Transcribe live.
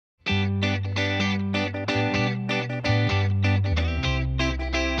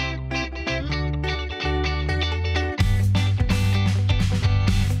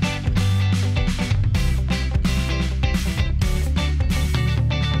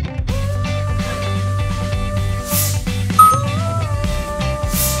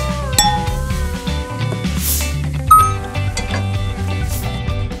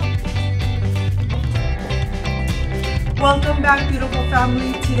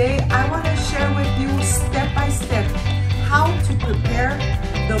family. Today I want to share with you step by step how to prepare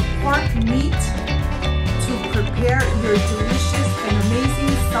the pork meat to prepare your delicious and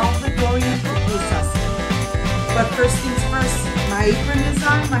amazing Salvadorian pupusas. But first things first, my apron is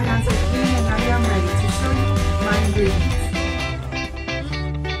on, my hands are clean, and I am ready to show you my ingredients.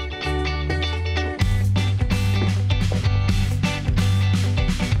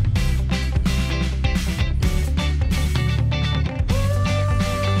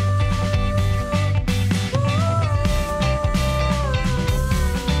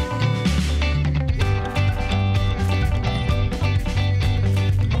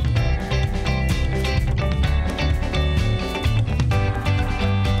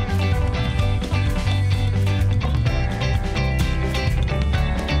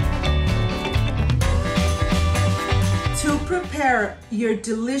 Prepare your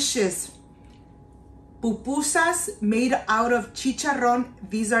delicious pupusas made out of chicharron.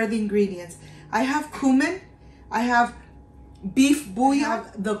 These are the ingredients. I have cumin, I have beef bouillon, I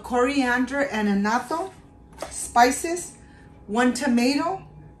have the coriander and annatto, spices, 1 tomato,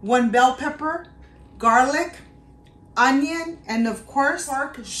 1 bell pepper, garlic, onion, and of course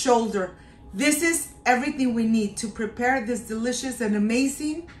pork shoulder. This is everything we need to prepare this delicious and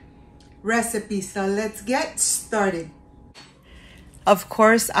amazing recipe. So let's get started. Of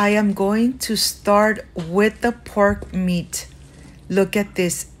course, I am going to start with the pork meat. Look at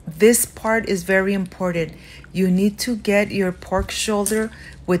this. This part is very important. You need to get your pork shoulder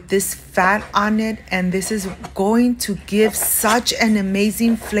with this fat on it, and this is going to give such an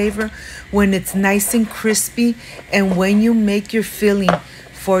amazing flavor when it's nice and crispy, and when you make your filling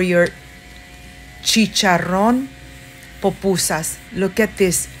for your chicharron pupusas. Look at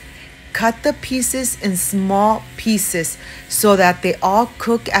this. Cut the pieces in small pieces so that they all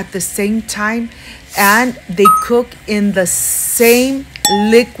cook at the same time and they cook in the same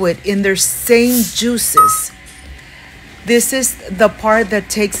liquid, in their same juices. This is the part that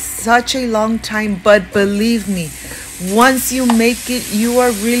takes such a long time, but believe me, once you make it, you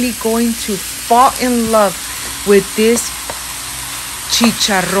are really going to fall in love with this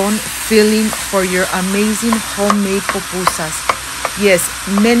chicharron filling for your amazing homemade pupusas. Yes,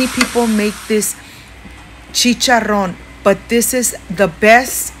 many people make this chicharron, but this is the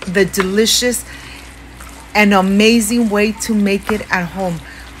best, the delicious, and amazing way to make it at home.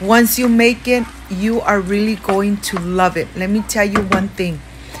 Once you make it, you are really going to love it. Let me tell you one thing.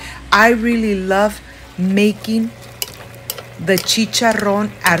 I really love making the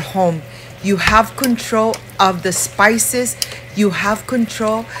chicharron at home. You have control of the spices. You have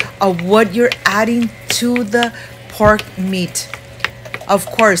control of what you're adding to the pork meat. Of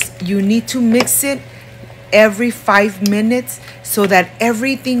course, you need to mix it every 5 minutes so that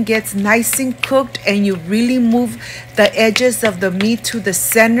everything gets nice and cooked and you really move the edges of the meat to the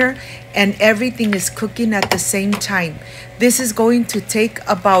center and everything is cooking at the same time. This is going to take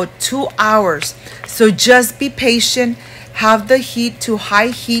about 2 hours. So just be patient, have the heat to high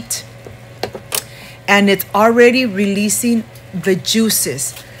heat, and it's already releasing the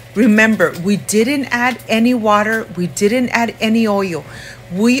juices. Remember, we didn't add any water, we didn't add any oil.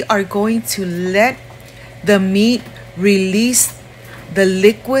 We are going to let the meat release the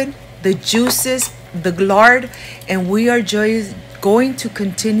liquid, the juices, the lard, and we are just going to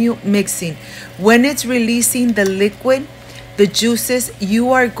continue mixing. When it's releasing the liquid, the juices,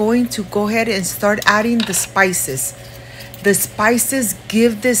 you are going to go ahead and start adding the spices. The spices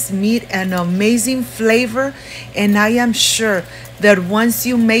give this meat an amazing flavor, and I am sure that once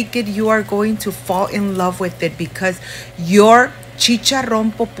you make it, you are going to fall in love with it because your chicharron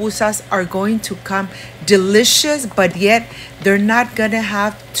pupusas are going to come delicious, but yet they're not gonna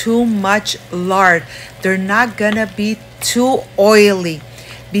have too much lard. They're not gonna be too oily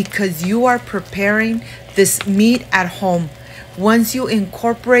because you are preparing this meat at home. Once you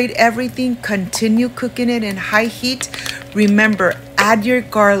incorporate everything, continue cooking it in high heat. Remember, add your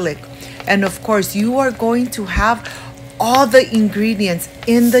garlic. And of course, you are going to have all the ingredients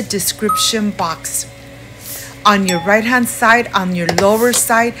in the description box. On your right hand side, on your lower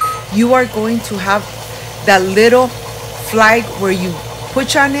side, you are going to have that little flag where you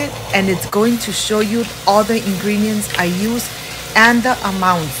push on it and it's going to show you all the ingredients I use and the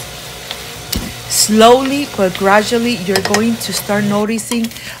amounts. Slowly but gradually, you're going to start noticing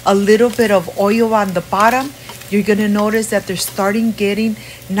a little bit of oil on the bottom. You're going to notice that they're starting getting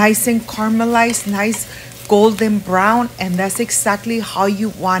nice and caramelized, nice golden brown, and that's exactly how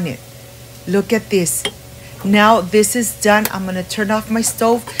you want it. Look at this. Now this is done. I'm going to turn off my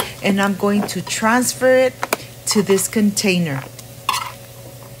stove and I'm going to transfer it to this container.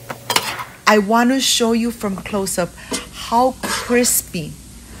 I want to show you from close up how crispy,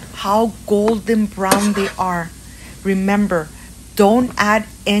 how golden brown they are. Remember, don't add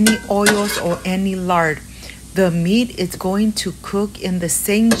any oils or any lard. The meat is going to cook in the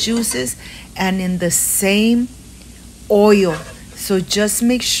same juices and in the same oil. So just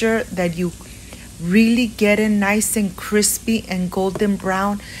make sure that you really get it nice and crispy and golden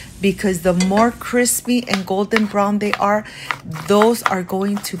brown, because the more crispy and golden brown they are, those are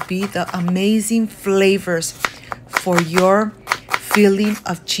going to be the amazing flavors for your filling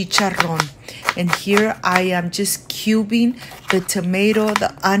of chicharron. And here I am just cubing the tomato,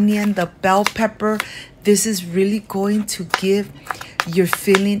 the onion, the bell pepper. This is really going to give your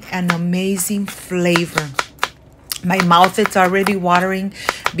filling an amazing flavor. My mouth is already watering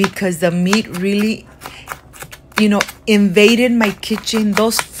because the meat really, invaded my kitchen.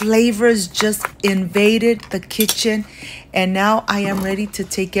 Those flavors just invaded the kitchen. And now I am ready to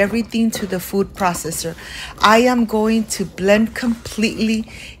take everything to the food processor. I am going to blend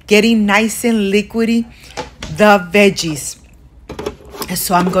completely, getting nice and liquidy, the veggies.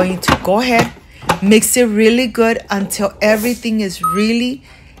 So I'm going to go ahead, mix it really good until everything is really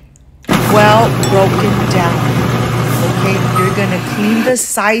well broken down. Okay, you're gonna clean the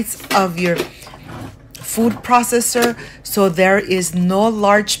sides of your food processor so there is no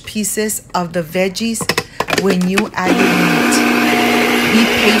large pieces of the veggies when you add your meat. Be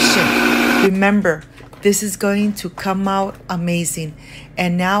patient. Remember, this is going to come out amazing.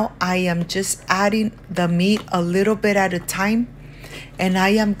 And now I am just adding the meat a little bit at a time, and I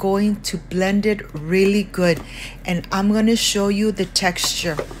am going to blend it really good. And I'm going to show you the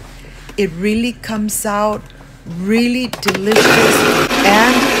texture. It really comes out really delicious,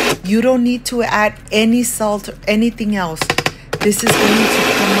 and you don't need to add any salt or anything else. This is going to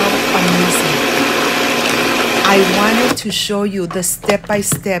come out amazing. I wanted to show you the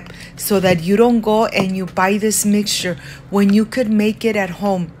step-by-step so that you don't go and you buy this mixture when you could make it at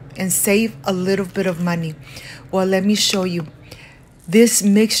home and save a little bit of money. Well, let me show you. This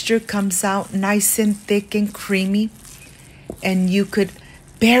mixture comes out nice and thick and creamy, and you could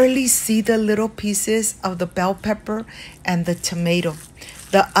barely see the little pieces of the bell pepper and the tomato.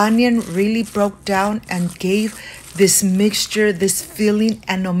 The onion really broke down and gave this mixture, this filling,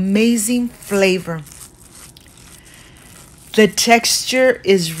 an amazing flavor. The texture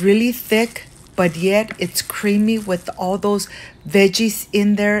is really thick, but yet it's creamy with all those veggies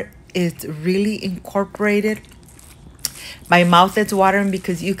in there. It's really incorporated. My mouth is watering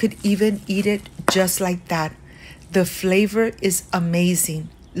because you could even eat it just like that. The flavor is amazing.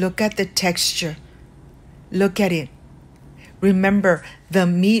 Look at the texture. Look at it. Remember, the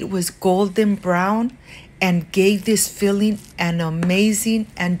meat was golden brown and gave this filling an amazing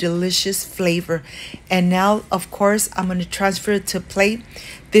and delicious flavor. And now, of course, I'm going to transfer it to a plate.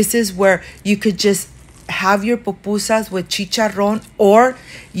 This is where you could just have your pupusas with chicharron, or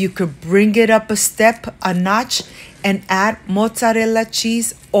you could bring it up a step, a notch, and add mozzarella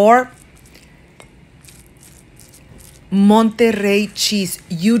cheese or Monterrey cheese.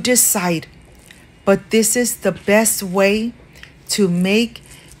 You decide. But this is the best way to make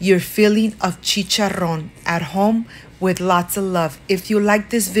your filling of chicharron at home with lots of love. If you like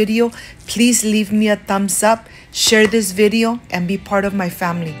this video, please leave me a thumbs up, share this video, and be part of my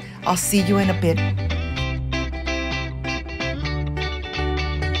family. I'll see you in a bit.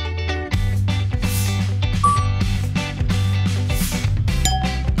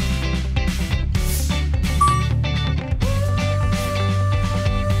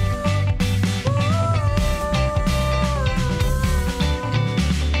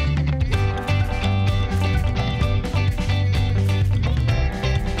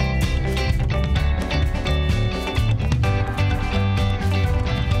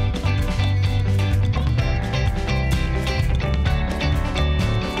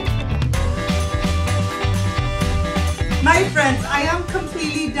 My friends, I am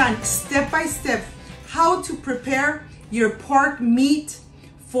completely done. Step by step, how to prepare your pork meat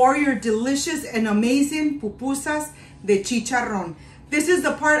for your delicious and amazing pupusas de chicharron. This is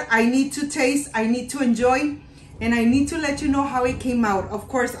the part I need to taste, I need to enjoy, and I need to let you know how it came out. Of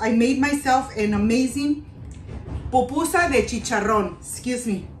course, I made myself an amazing pupusa de chicharron. Excuse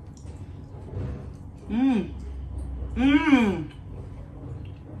me.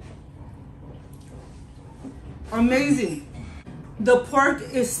 Amazing. The pork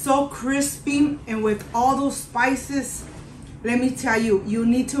is so crispy, and with all those spices, let me tell you, you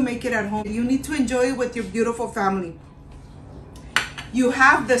need to make it at home. You need to enjoy it with your beautiful family. You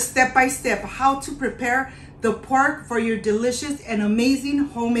have the step-by-step how to prepare the pork for your delicious and amazing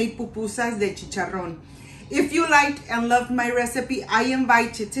homemade pupusas de chicharron. If you liked and loved my recipe, I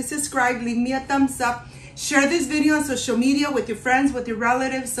invite you to subscribe, leave me a thumbs up, Share this video on social media with your friends, with your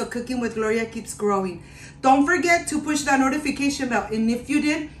relatives, so Cooking with Gloria keeps growing. Don't forget to push that notification bell, and if you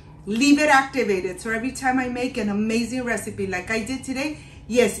did, leave it activated. So every time I make an amazing recipe like I did today,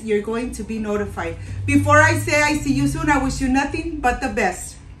 yes, you're going to be notified. Before I say I see you soon, I wish you nothing but the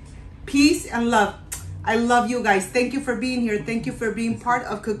best. Peace and love. I love you guys. Thank you for being here. Thank you for being part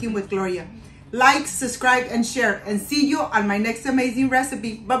of Cooking with Gloria. Like, subscribe, and share. And see you on my next amazing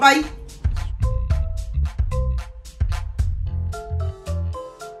recipe. Bye-bye.